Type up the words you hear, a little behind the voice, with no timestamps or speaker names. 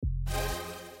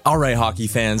All right, hockey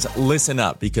fans, listen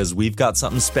up because we've got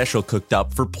something special cooked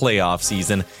up for playoff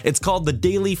season. It's called the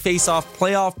Daily Face-Off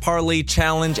Playoff Parlay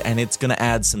Challenge, and it's going to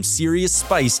add some serious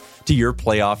spice to your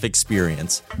playoff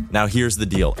experience. Now, here's the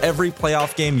deal. Every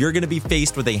playoff game, you're going to be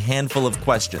faced with a handful of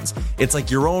questions. It's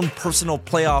like your own personal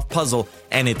playoff puzzle,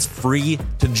 and it's free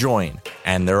to join.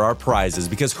 And there are prizes,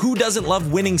 because who doesn't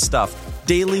love winning stuff?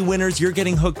 Daily winners, you're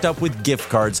getting hooked up with gift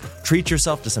cards. Treat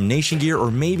yourself to some Nation gear or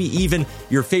maybe even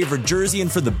your favorite jersey.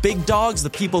 And for the big dogs, the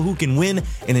people who can win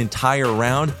an entire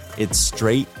round, it's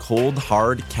straight, cold,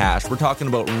 hard cash. We're talking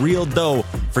about real dough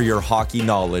for your hockey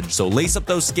knowledge. So lace up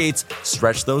those skates,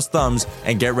 stretch those thumbs,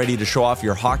 and get ready to show off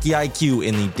your hockey IQ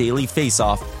in the Daily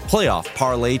Face-Off Playoff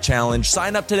Parlay Challenge.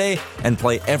 Sign up today and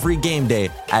play every game day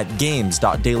at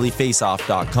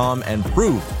games.dailyfaceoff.com and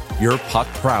prove your puck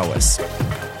prowess.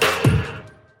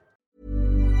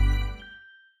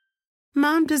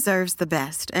 Mom deserves the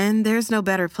best, and there's no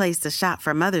better place to shop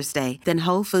for Mother's Day than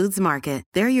Whole Foods Market.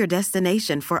 They're your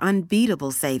destination for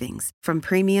unbeatable savings, from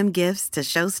premium gifts to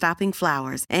show-stopping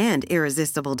flowers and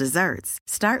irresistible desserts.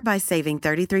 Start by saving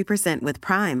 33% with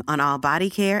Prime on all body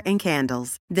care and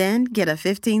candles. Then get a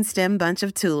 15-stem bunch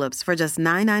of tulips for just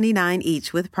 $9.99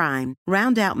 each with Prime.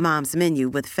 Round out Mom's menu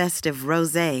with festive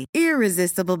rosé,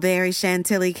 irresistible berry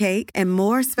chantilly cake, and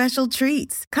more special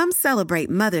treats. Come celebrate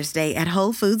Mother's Day at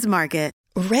Whole Foods Market.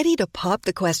 Ready to pop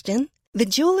the question? The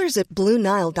jewelers at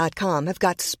BlueNile.com have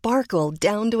got sparkle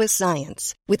down to a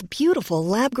science with beautiful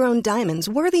lab-grown diamonds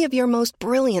worthy of your most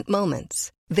brilliant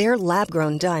moments. Their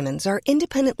lab-grown diamonds are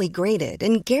independently graded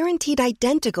and guaranteed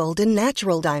identical to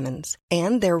natural diamonds,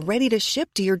 and they're ready to ship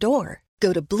to your door.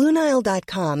 Go to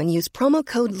BlueNile.com and use promo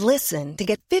code LISTEN to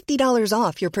get $50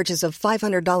 off your purchase of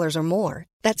 $500 or more.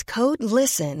 That's code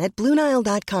LISTEN at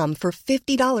BlueNile.com for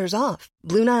 $50 off.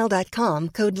 BlueNile.com,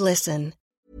 code LISTEN.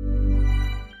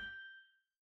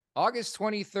 August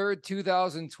 23rd,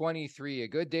 2023, a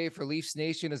good day for Leafs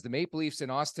Nation as the Maple Leafs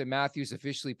and Austin Matthews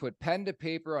officially put pen to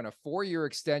paper on a 4-year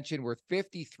extension worth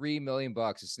 $53 million.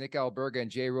 It's Nick Alberga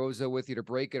and Jay Rosa with you to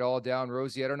break it all down.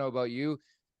 Rosie, I don't know about you.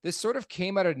 This sort of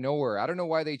came out of nowhere. I don't know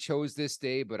why they chose this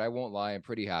day, but I won't lie. I'm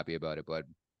pretty happy about it, bud.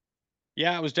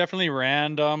 Yeah, it was definitely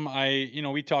random.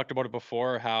 We talked about it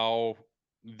before, how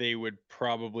they would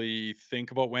probably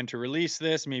think about when to release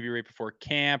this, maybe right before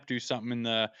camp, do something in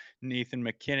the Nathan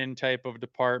McKinnon type of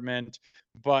department.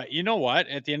 But you know what?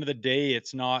 At the end of the day,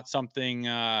 it's not something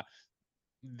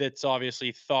that's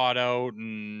obviously thought out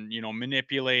and,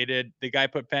 manipulated. The guy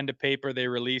put pen to paper, they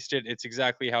released it. It's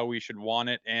exactly how we should want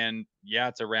it. And yeah,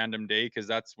 it's a random day because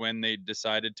that's when they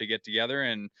decided to get together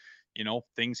and,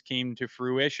 things came to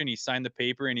fruition. He signed the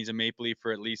paper and he's a Maple Leaf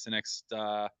for at least the next,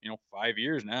 5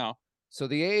 years now. So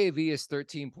the AAV is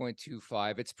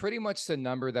 13.25. It's pretty much the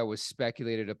number that was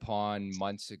speculated upon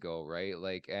months ago, right?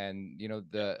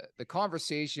 The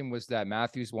conversation was that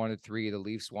Matthews wanted 3, the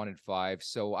Leafs wanted 5.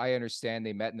 So I understand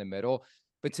they met in the middle,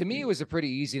 but to me, it was a pretty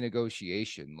easy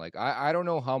negotiation. I don't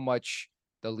know how much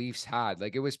the Leafs had.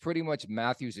 It was pretty much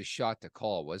Matthews' shot to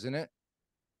call, wasn't it?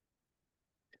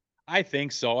 I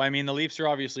think so. I mean, the Leafs are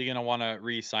obviously going to want to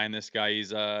re-sign this guy.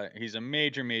 He's a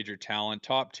major, major talent,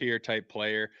 top tier type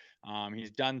player.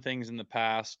 He's done things in the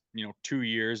past, 2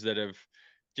 years that have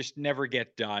just never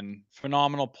get done.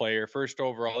 Phenomenal player, first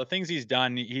overall. The things he's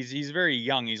done, he's very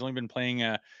young. He's only been playing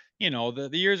the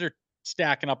years are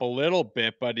stacking up a little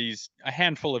bit, but he's a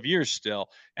handful of years still,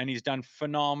 and he's done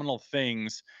phenomenal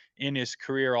things in his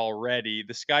career already.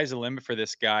 The sky's the limit for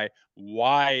this guy.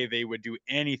 Why they would do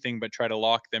anything but try to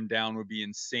lock them down would be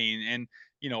insane. And,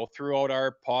 throughout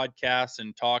our podcasts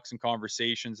and talks and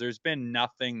conversations, there's been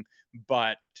nothing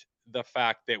but the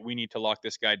fact that we need to lock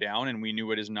this guy down, and we knew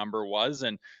what his number was,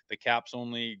 and the cap's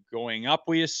only going up,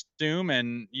 we assume.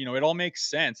 And, it all makes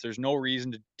sense. There's no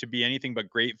reason to be anything but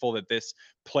grateful that this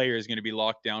player is going to be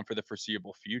locked down for the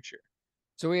foreseeable future.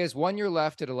 So he has 1 year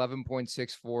left at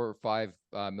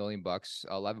 $11.645 million,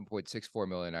 $11.64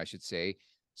 million, I should say.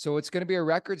 So it's going to be a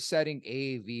record-setting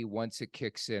AAV once it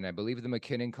kicks in. I believe the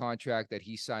McKinnon contract that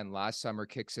he signed last summer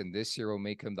kicks in this year, will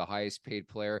make him the highest paid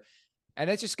player. And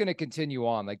it's just going to continue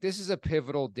on. This is a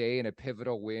pivotal day and a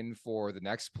pivotal win for the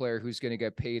next player who's going to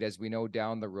get paid, as we know,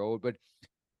 down the road. But,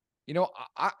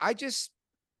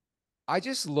 I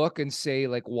just look and say,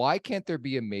 why can't there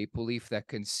be a Maple Leaf that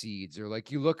concedes? Or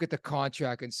you look at the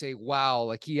contract and say,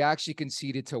 wow, he actually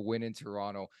conceded to win in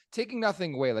Toronto, taking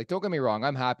nothing away. Don't get me wrong.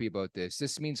 I'm happy about this.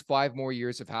 This means 5 more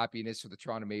years of happiness for the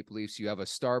Toronto Maple Leafs. You have a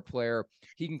star player.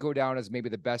 He can go down as maybe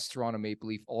the best Toronto Maple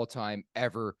Leaf all time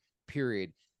ever,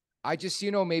 period. I just,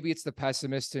 maybe it's the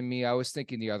pessimist in me. I was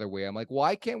thinking the other way. I'm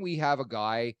why can't we have a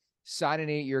guy sign an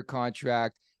 8-year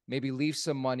contract, maybe leave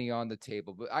some money on the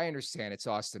table. But I understand it's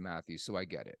Austin Matthews, so I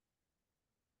get it.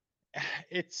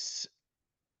 It's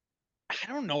I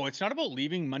don't know. It's not about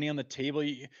leaving money on the table.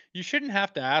 You shouldn't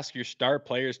have to ask your star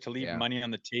players to leave Yeah. money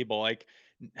on the table. Like,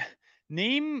 n-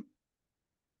 name.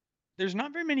 There's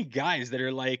not very many guys that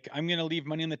are like, I'm going to leave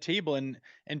money on the table, and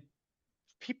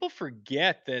people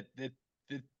forget that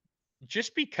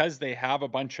just because they have a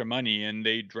bunch of money and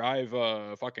they drive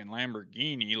a fucking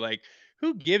Lamborghini, like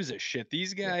who gives a shit?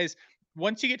 These Yeah. guys,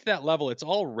 once you get to that level, it's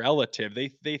all relative.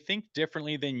 They think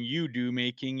differently than you do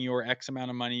making your X amount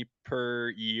of money per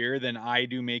year than I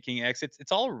do making X.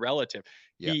 It's all relative.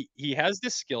 Yeah. He has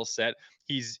this skill set.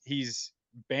 He's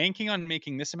banking on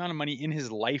making this amount of money in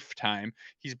his lifetime.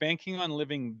 He's banking on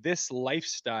living this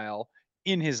lifestyle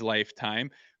in his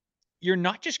lifetime. You're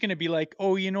not just going to be like,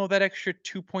 oh, that extra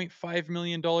 $2.5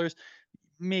 million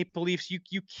Maple Leafs, you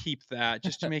keep that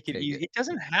just to make it Take easy. it. It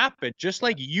doesn't happen. Just Yeah.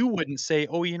 like you wouldn't say,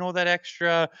 oh, that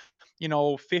extra,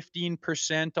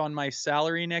 15% on my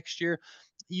salary next year.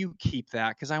 You keep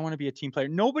that because I want to be a team player.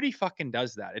 Nobody fucking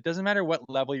does that. It doesn't matter what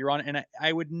level you're on. And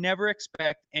I would never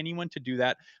expect anyone to do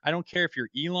that. I don't care if you're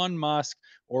Elon Musk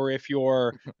or if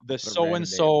you're the What a so and random name.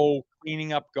 so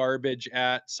cleaning up garbage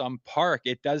at some park.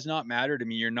 It does not matter to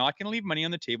me. You're not going to leave money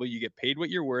on the table. You get paid what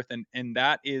you're worth. And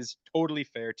that is totally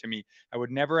fair to me. I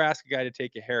would never ask a guy to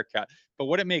take a haircut. But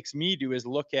what it makes me do is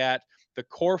look at the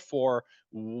core four.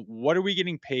 What are we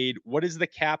getting paid? What is the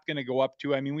cap going to go up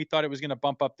to? I mean, we thought it was going to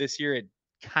bump up this year. It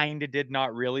kind of did,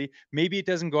 not really. Maybe it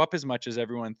doesn't go up as much as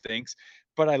everyone thinks.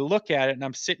 But I look at it and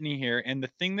I'm sitting here, and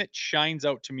the thing that shines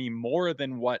out to me more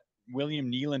than what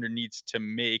William Nylander needs to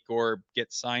make or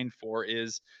get signed for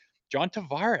is John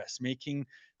Tavares making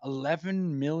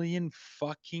 11 million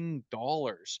fucking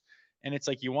dollars. And it's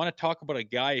like, you want to talk about a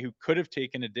guy who could have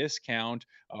taken a discount,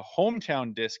 a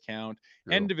hometown discount,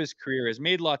 True. end of his career, has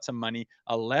made lots of money.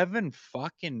 11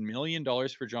 fucking million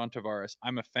dollars for John Tavares.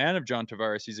 I'm a fan of John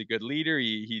Tavares. He's a good leader.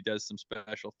 He does some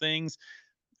special things,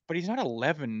 but he's not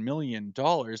 $11 million.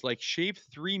 Like, shave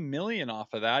 3 million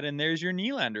off of that, and there's your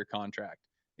Nylander contract.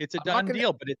 It's a I'm not done gonna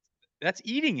deal, but that's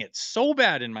eating it so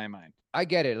bad in my mind. I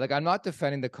get it. Like, I'm not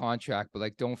defending the contract, but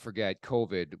like, don't forget,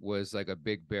 COVID was like a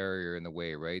big barrier in the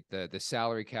way, right? The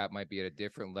salary cap might be at a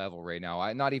different level right now.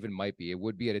 I not even might be. It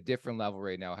would be at a different level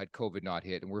right now had COVID not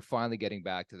hit, and we're finally getting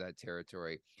back to that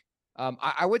territory.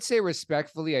 I would say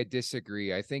respectfully, I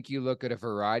disagree. I think you look at a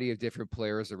variety of different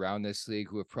players around this league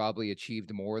who have probably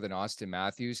achieved more than Austin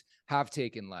Matthews, have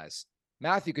taken less.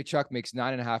 Matthew Tkachuk makes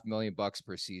 $9.5 million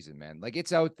per season, man. Like,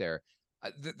 it's out there.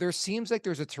 There seems like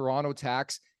there's a Toronto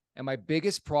tax. And my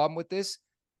biggest problem with this,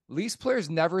 Leafs players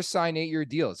never sign 8-year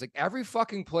deals. Like, every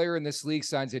fucking player in this league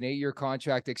signs an 8-year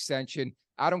contract extension.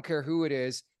 I don't care who it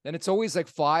is. Then it's always like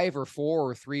 5 or 4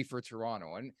 or 3 for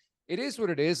Toronto. And it is what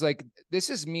it is. Like, this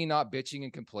is me not bitching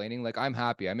and complaining. Like, I'm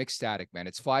happy. I'm ecstatic, man.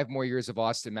 It's 5 more years of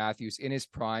Austin Matthews in his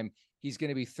prime. He's going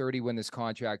to be 30 when this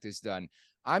contract is done.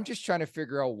 I'm just trying to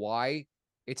figure out why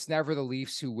it's never the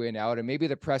Leafs who win out. And maybe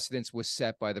the precedence was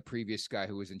set by the previous guy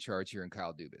who was in charge here in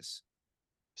Kyle Dubas.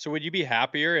 So would you be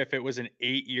happier if it was an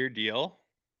 8-year deal?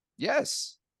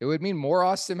 Yes, it would mean more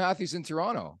Austin Matthews in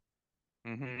Toronto.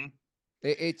 Mm-hmm.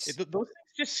 It's Those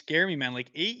things just scare me, man. Like,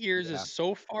 8 years is yeah,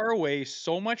 so far away.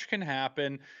 So much can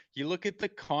happen. You look at the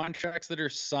contracts that are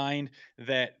signed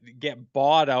that get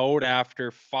bought out after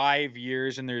 5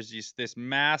 years, and there's this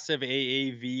massive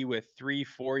AAV with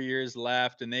 3-4 years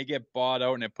left, and they get bought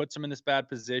out, and it puts them in this bad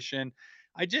position.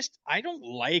 I don't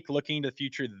like looking into the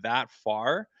future that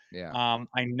far. yeah.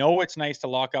 I know it's nice to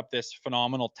lock up this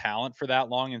phenomenal talent for that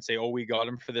long and say, oh, we got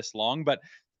him for this long, but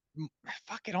m-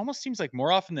 fuck, it almost seems like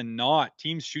more often than not,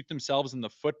 teams shoot themselves in the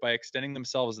foot by extending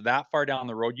themselves that far down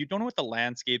the road. You don't know what the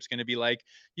landscape's going to be like.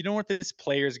 You don't know what this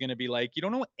player is going to be like. You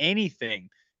don't know anything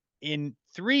in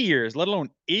 3 years, let alone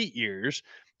 8 years.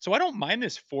 So I don't mind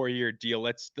this 4-year deal.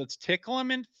 Let's tickle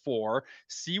him in 4,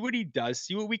 see what he does,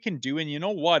 see what we can do. And you know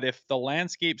what? If the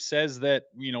landscape says that,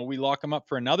 we lock him up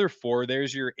for another 4,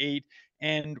 there's your 8,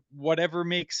 and whatever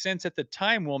makes sense at the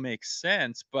time will make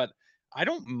sense. But I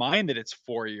don't mind that it's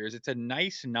 4 years. It's a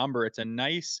nice number. It's a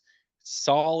nice,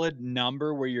 solid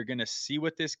number where you're going to see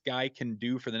what this guy can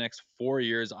do for the next 4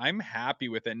 years. I'm happy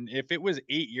with it. And if it was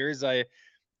 8 years, I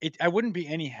wouldn't be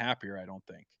any happier, I don't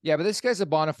think. Yeah, but this guy's a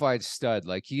bona fide stud.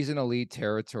 Like, he's in elite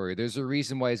territory. There's a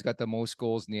reason why he's got the most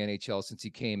goals in the NHL since he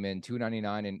came in,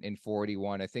 299 and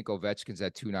 41. I think Ovechkin's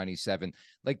at 297.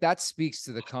 Like, that speaks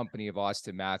to the company of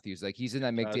Austin Matthews. Like, he's in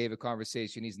that McDavid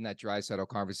conversation. He's in that Draisaitl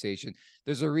conversation.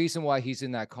 There's a reason why he's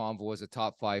in that convo as a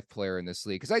top 5 player in this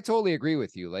league. Because I totally agree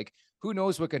with you. Like, who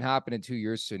knows what can happen in 2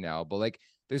 years from now? But like,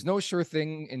 there's no sure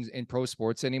thing in pro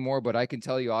sports anymore, but I can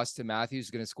tell you Austin Matthews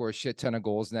is going to score a shit ton of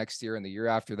goals next year and the year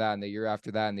after that and the year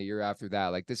after that and the year after that.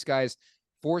 Like this guy's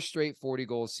 4 straight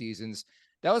 40-goal seasons.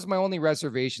 That was my only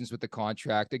reservations with the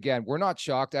contract. Again, we're not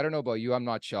shocked. I don't know about you. I'm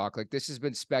not shocked. Like this has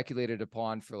been speculated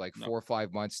upon for like 4 or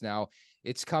 5 months now.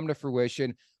 It's come to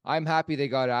fruition. I'm happy they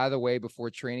got out of the way before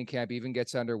training camp even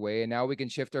gets underway. And now we can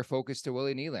shift our focus to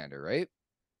Willie Nylander, right?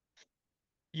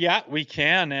 Yeah, we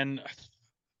can. And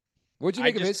What'd you I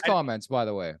think of just, his comments, by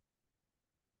the way?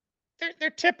 they're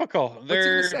typical. What's he gonna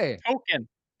They're say? token.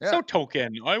 Yeah. So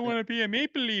token. I Yeah. want to be a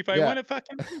Maple Leaf. I Yeah. want to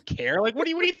fucking I don't care. Like, what do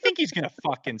you think he's gonna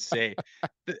fucking say?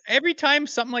 Every time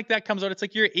something like that comes out, it's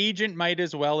like your agent might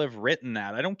as well have written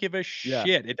that. I don't give a Yeah.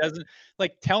 shit. It doesn't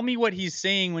like tell me what he's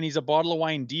saying when he's a bottle of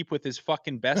wine deep with his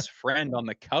fucking best friend on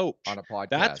the couch. On a That's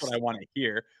what podcast. I want to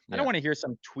hear. I don't Yeah. want to hear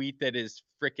some tweet that is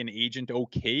freaking agent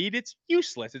okayed. It's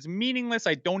useless. It's meaningless.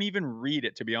 I don't even read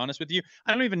it, to be honest with you.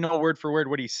 I don't even know word for word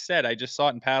what he said. I just saw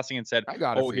it in passing and said, I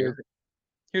got it "Oh, for you.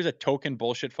 here's a token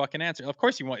bullshit fucking answer." Of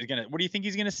course, he's gonna. What do you think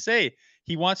he's gonna say?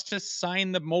 He wants to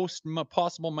sign the most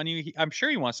possible money. I'm sure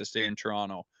he wants to stay in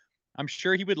Toronto. I'm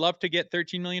sure he would love to get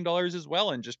 $13 million as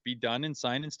well and just be done and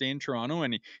sign and stay in Toronto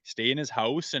and stay in his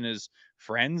house and his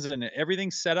friends and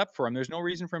everything's set up for him. There's no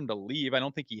reason for him to leave. I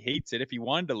don't think he hates it. If he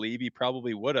wanted to leave, he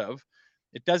probably would have.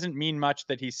 It doesn't mean much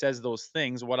that he says those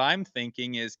things. What I'm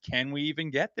thinking is, can we even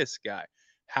get this guy?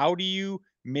 How do you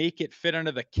make it fit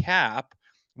under the cap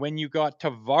when you got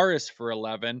Tavares for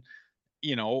 11,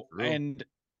 True. and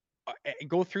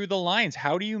go through the lines?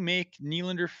 How do you make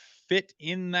Nylander fit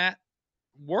in that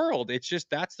world? It's just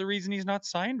that's the reason he's not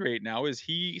signed right now is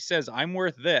he says I'm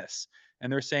worth this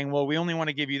and they're saying, "Well, we only want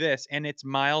to give you this," and it's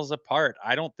miles apart.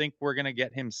 I don't think we're going to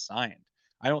get him signed.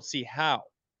 I don't see how.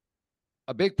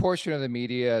 A big portion of the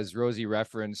media, as Rosie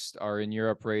referenced, are in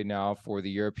Europe right now for the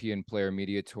European Player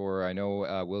Media Tour. I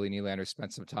know Willie Nylander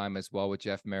spent some time as well with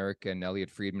Jeff Merrick and Elliot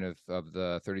Friedman of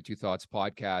the 32 Thoughts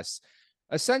podcast,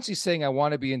 essentially saying, I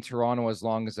want to be in Toronto as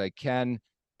long as I can.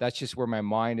 That's just where my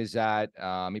mind is at.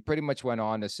 He pretty much went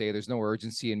on to say there's no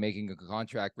urgency in making a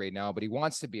contract right now, but he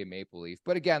wants to be a Maple Leaf.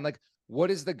 But again, like, what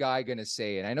is the guy going to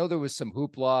say? And I know there was some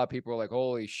hoopla. People were like,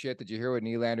 holy shit, did you hear what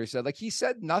Nylander said? Like, he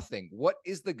said nothing. What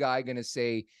is the guy going to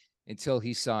say until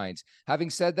he signs? Having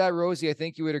said that, Rosie, I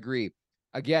think you would agree.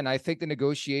 Again, I think the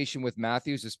negotiation with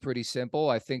Matthews is pretty simple.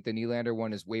 I think the Nylander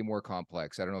one is way more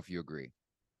complex. I don't know if you agree.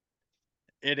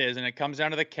 It is, and it comes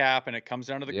down to the cap, and it comes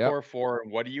down to the Yep, core four,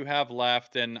 and what do you have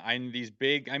left? And I'm these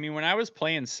big. I mean, when I was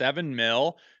playing 7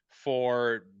 mil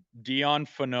for Dion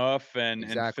Phaneuf and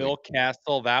exactly. Phil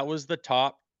Kessel, that was the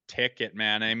top ticket,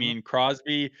 man. I Mm-hmm. mean,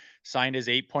 Crosby signed his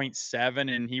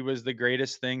 8.7, and he was the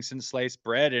greatest thing since sliced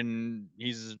bread, and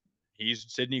he's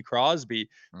Sidney Crosby.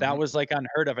 Mm-hmm. That was like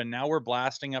unheard of, and now we're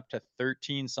blasting up to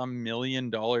 13 some $million.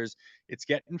 It's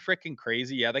getting freaking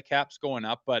crazy. Yeah, the cap's going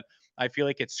up, but I feel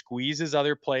like it squeezes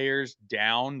other players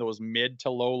down, those mid to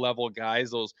low level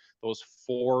guys, those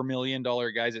 $4 million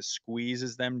guys. It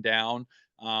squeezes them down.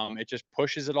 It just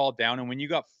pushes it all down. And when you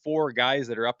got four guys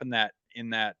that are up in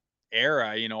that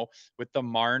era, with the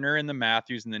Marner and the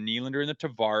Matthews and the Nylander and the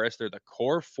Tavares, they're the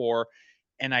core four.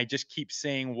 And I just keep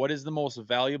saying, what is the most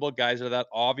valuable guys are that?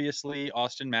 Obviously,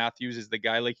 Austin Matthews is the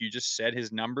guy, like you just said.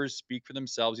 His numbers speak for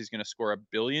themselves. He's going to score 1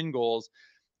 billion goals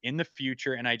in the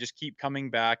future. And I just keep coming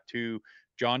back to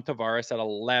John Tavares at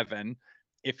 11.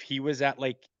 If he was at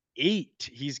like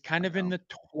 8, he's kind I of in know.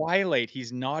 the twilight.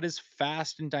 He's not as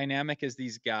fast and dynamic as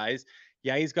these guys.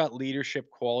 Yeah, he's got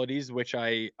leadership qualities, which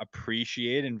I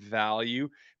appreciate and value,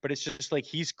 but it's just like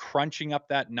he's crunching up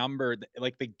that number,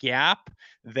 like the gap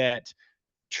that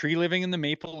Tree Living in the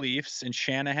Maple Leafs and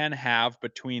Shanahan have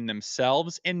between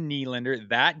themselves and Nylander.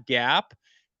 That gap,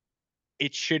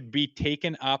 it should be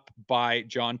taken up by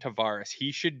John Tavares.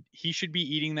 He should be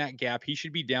eating that gap. He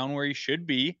should be down where he should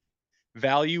be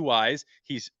value wise.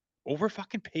 He's over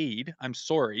fucking paid. I'm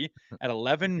sorry. At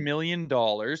 $11 million,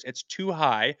 it's too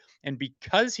high. And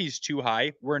because he's too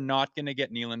high, we're not going to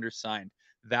get Nylander signed.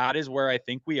 That is where I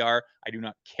think we are. I do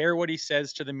not care what he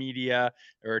says to the media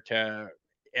or to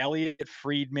Elliot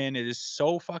Friedman. It is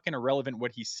so fucking irrelevant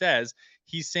what he says.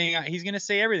 He's saying he's going to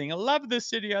say everything. I love the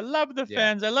city. I love the Yeah.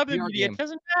 fans. I love the PR media. It game.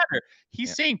 doesn't matter. He's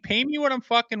Yeah. saying, pay me what I'm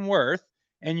fucking worth,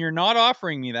 and you're not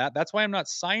offering me that. That's why I'm not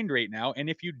signed right now.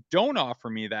 And if you don't offer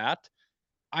me that,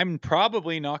 I'm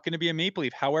probably not going to be a Maple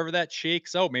Leaf. However that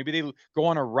shakes out. Maybe they go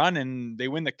on a run and they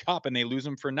win the cup and they lose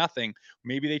him for nothing.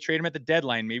 Maybe they trade him at the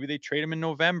deadline. Maybe they trade him in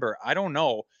November. I don't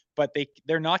know. But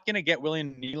they're not going to get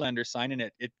William Nylander signing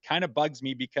it. It kind of bugs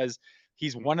me because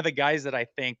he's one of the guys that I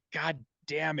think, God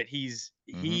damn it,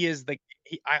 Mm-hmm.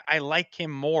 I like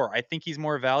him more. I think he's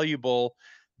more valuable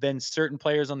than certain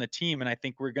players on the team. And I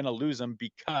think we're going to lose them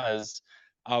because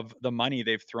of the money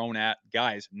they've thrown at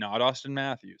guys, not Austin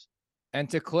Matthews. And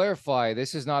to clarify,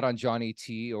 this is not on Johnny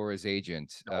T or his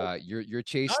agent. No, You're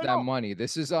chasing that no. money.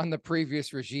 This is on the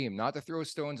previous regime. Not to throw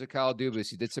stones at Kyle Dubas.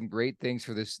 He did some great things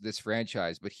for this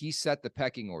franchise, but he set the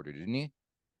pecking order, didn't he?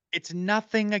 It's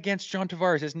nothing against John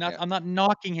Tavares. It's not. Yeah. I'm not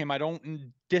knocking him. I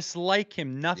don't dislike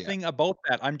him. Yeah. Nothing about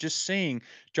that. I'm just saying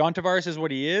John Tavares is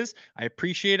what he is. I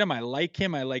appreciate him. I like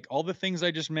him. I like all the things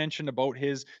I just mentioned about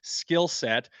his skill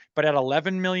set. But at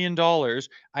 $11 million,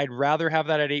 I'd rather have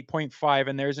that at 8.5,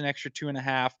 and there's an extra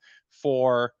 2.5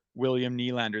 for William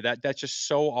Nylander. That's just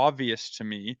so obvious to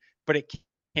me. But it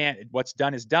can't. What's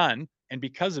done is done, and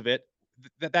because of it,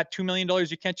 that $2 million,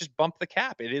 you can't just bump the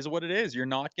cap. It is what it is. You're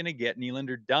not going to get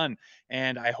Nylander done.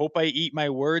 And I hope I eat my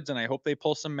words, and I hope they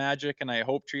pull some magic, and I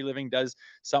hope Tree Living does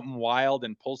something wild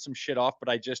and pull some shit off. But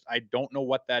I don't know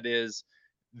what that is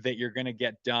that you're going to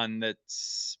get done.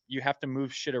 That's, you have to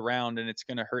move shit around, and it's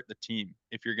going to hurt the team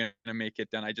if you're going to make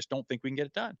it done. I just don't think we can get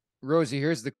it done. Rosie,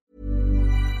 here's the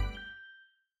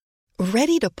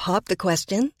Ready to pop the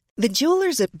question? The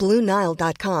jewelers at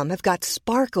BlueNile.com have got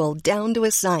sparkle down to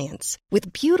a science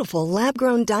with beautiful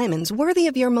lab-grown diamonds worthy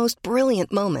of your most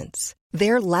brilliant moments.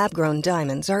 Their lab-grown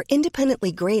diamonds are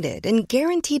independently graded and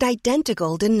guaranteed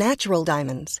identical to natural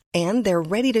diamonds, and they're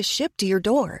ready to ship to your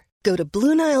door. Go to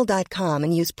BlueNile.com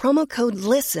and use promo code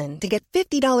LISTEN to get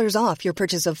 $50 off your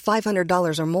purchase of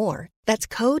 $500 or more. That's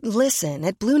code LISTEN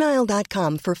at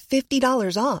BlueNile.com for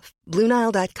 $50 off.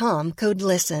 BlueNile.com, code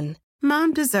LISTEN.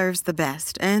 Mom deserves the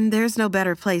best, and there's no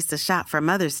better place to shop for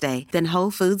Mother's Day than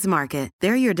Whole Foods Market.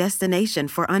 They're your destination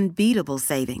for unbeatable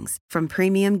savings, from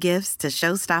premium gifts to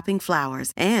show-stopping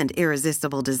flowers and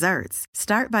irresistible desserts.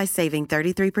 Start by saving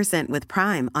 33% with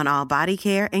Prime on all body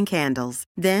care and candles.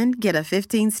 Then get a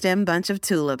 15-stem bunch of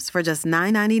tulips for just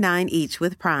 $9.99 each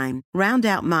with Prime. Round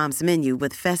out Mom's menu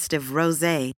with festive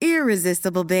rosé,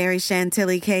 irresistible berry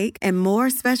chantilly cake, and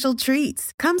more special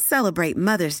treats. Come celebrate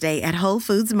Mother's Day at Whole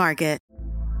Foods Market.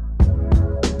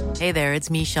 Hey there, it's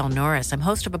Michelle Norris. I'm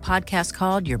host of a podcast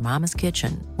called Your Mama's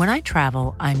Kitchen. When I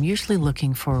travel, I'm usually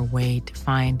looking for a way to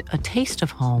find a taste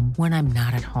of home when I'm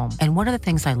not at home. And one of the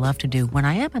things I love to do when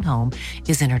I am at home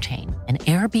is entertain. And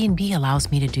Airbnb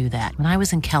allows me to do that. When I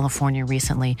was in California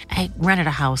recently, I rented a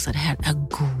house that had a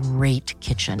great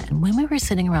kitchen. And when we were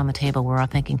sitting around the table, we're all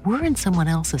thinking, we're in someone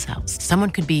else's house. Someone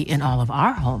could be in all of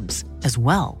our homes as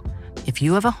well. If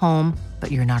you have a home, but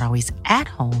you're not always at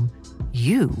home,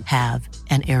 you have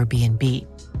an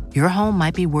Airbnb. Your home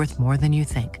might be worth more than you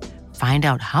think. Find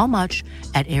out how much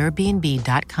at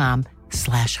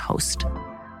airbnb.com/host.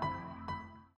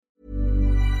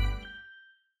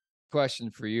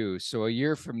 question for you. So a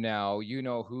year from now, you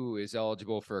know who is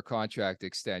eligible for a contract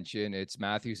extension. It's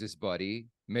Matthews' buddy,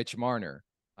 Mitch Marner.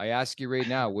 I ask you right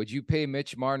now, would you pay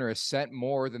Mitch Marner a cent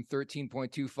more than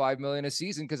 $13.25 million a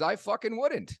season? Because I fucking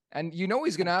wouldn't. And you know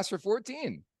he's going to ask for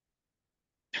 14.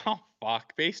 Oh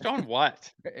fuck! Based on what?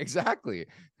 Exactly.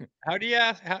 How do you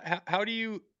ask, how do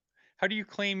you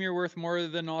claim you're worth more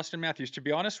than Austin Matthews? To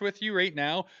be honest with you, right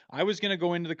now, I was going to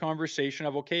go into the conversation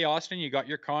of, okay, Austin, you got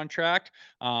your contract.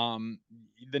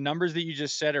 The numbers that you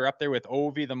just said are up there with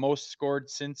Ovi, the most scored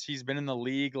since he's been in the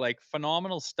league. Like,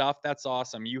 phenomenal stuff. That's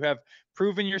awesome. You have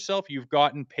proven yourself. You've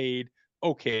gotten paid.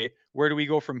 Okay, where do we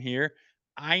go from here?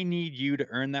 I need you to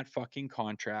earn that fucking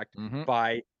contract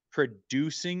by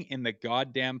producing in the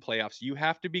goddamn playoffs. You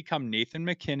have to become Nathan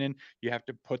McKinnon. You have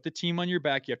to put the team on your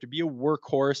back. You have to be a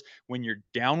workhorse. When you're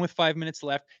down with 5 minutes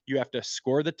left, you have to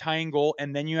score the tying goal,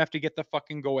 and then you have to get the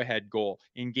fucking go-ahead goal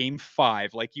in game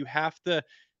 5. Like, you have to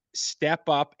step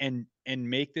up and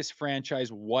make this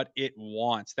franchise what it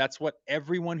wants. That's what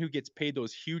everyone who gets paid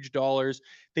those huge dollars,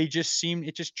 it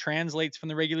just translates from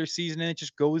the regular season, and it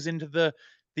just goes into the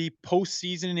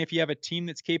postseason. And if you have a team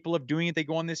that's capable of doing it, they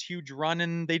go on this huge run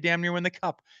and they damn near win the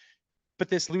cup. But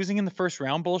this losing in the first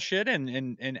round bullshit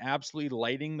and absolutely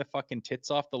lighting the fucking tits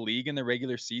off the league in the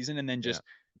regular season, and then just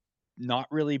not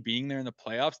really being there in the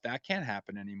playoffs, that can't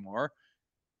happen anymore.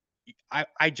 I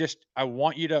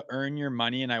want you to earn your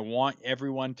money, and I want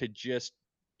everyone to just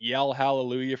yell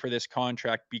hallelujah for this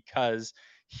contract, because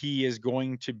he is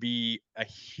going to be a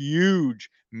huge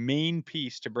main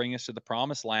piece to bring us to the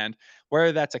promised land,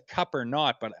 whether that's a cup or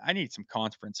not. But I need some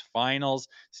conference finals,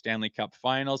 Stanley Cup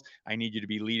finals. I need you to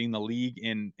be leading the league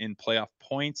in playoff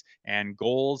points and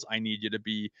goals. I need you to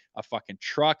be a fucking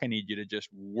truck. I need you to just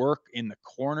work in the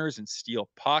corners and steal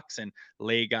pucks and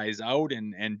lay guys out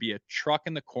and be a truck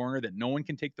in the corner that no one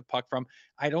can take the puck from.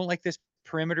 I don't like this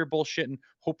perimeter bullshit and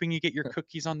hoping you get your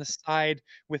cookies on the side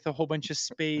with a whole bunch of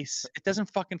space. It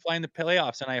doesn't fucking fly in the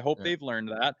playoffs, and I hope they've learned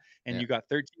that. And you got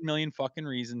 13 million fucking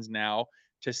reasons now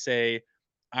to say,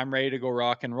 I'm ready to go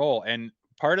rock and roll. And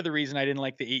part of the reason I didn't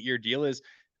like the 8-year deal is,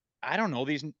 I don't know,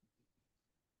 these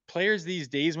players these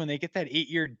days, when they get that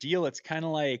 8-year deal, it's kind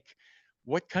of like,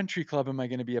 what country club am I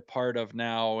going to be a part of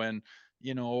now? And,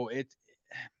 you know,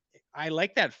 I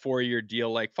like that 4-year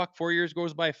deal. Like, fuck, 4 years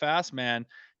goes by fast, man.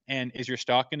 And is your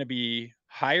stock going to be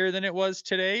higher than it was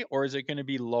today, or is it going to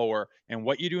be lower? And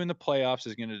what you do in the playoffs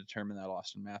is going to determine that,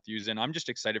 Austin Matthews. And I'm just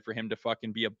excited for him to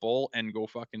fucking be a bull and go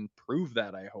fucking prove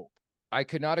that, I hope. I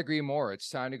could not agree more. It's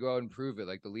time to go out and prove it.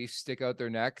 Like, the Leafs stick out their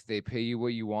neck. They pay you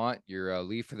what you want. You're a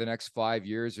Leaf for the next 5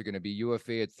 years. You're going to be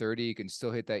UFA at 30. You can still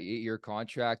hit that 8-year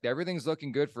contract. Everything's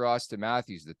looking good for Austin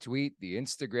Matthews. The tweet, the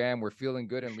Instagram, we're feeling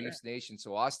good in Leafs Nation.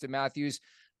 So Austin Matthews,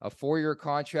 a 4-year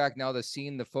contract. Now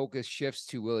the focus shifts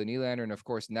to Willie Nylander. And of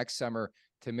course, next summer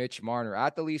to Mitch Marner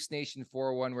at the Leafs Nation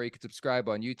 401, where you can subscribe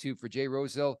on YouTube. For Jay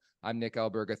Rosehill, I'm Nick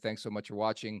Alberga. Thanks so much for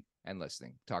watching and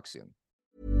listening. Talk soon.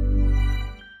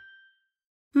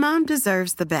 Mom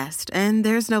deserves the best, and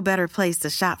there's no better place to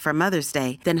shop for Mother's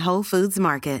Day than Whole Foods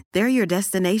Market. They're your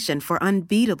destination for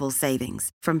unbeatable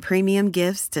savings, from premium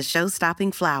gifts to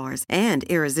show-stopping flowers and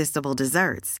irresistible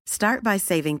desserts. Start by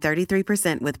saving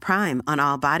 33% with Prime on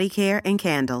all body care and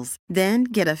candles. Then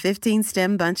get a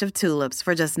 15-stem bunch of tulips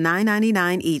for just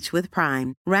 $9.99 each with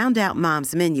Prime. Round out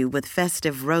Mom's menu with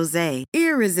festive rosé,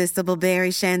 irresistible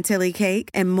berry chantilly cake,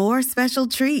 and more special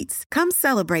treats. Come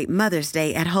celebrate Mother's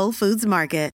Day at Whole Foods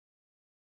Market.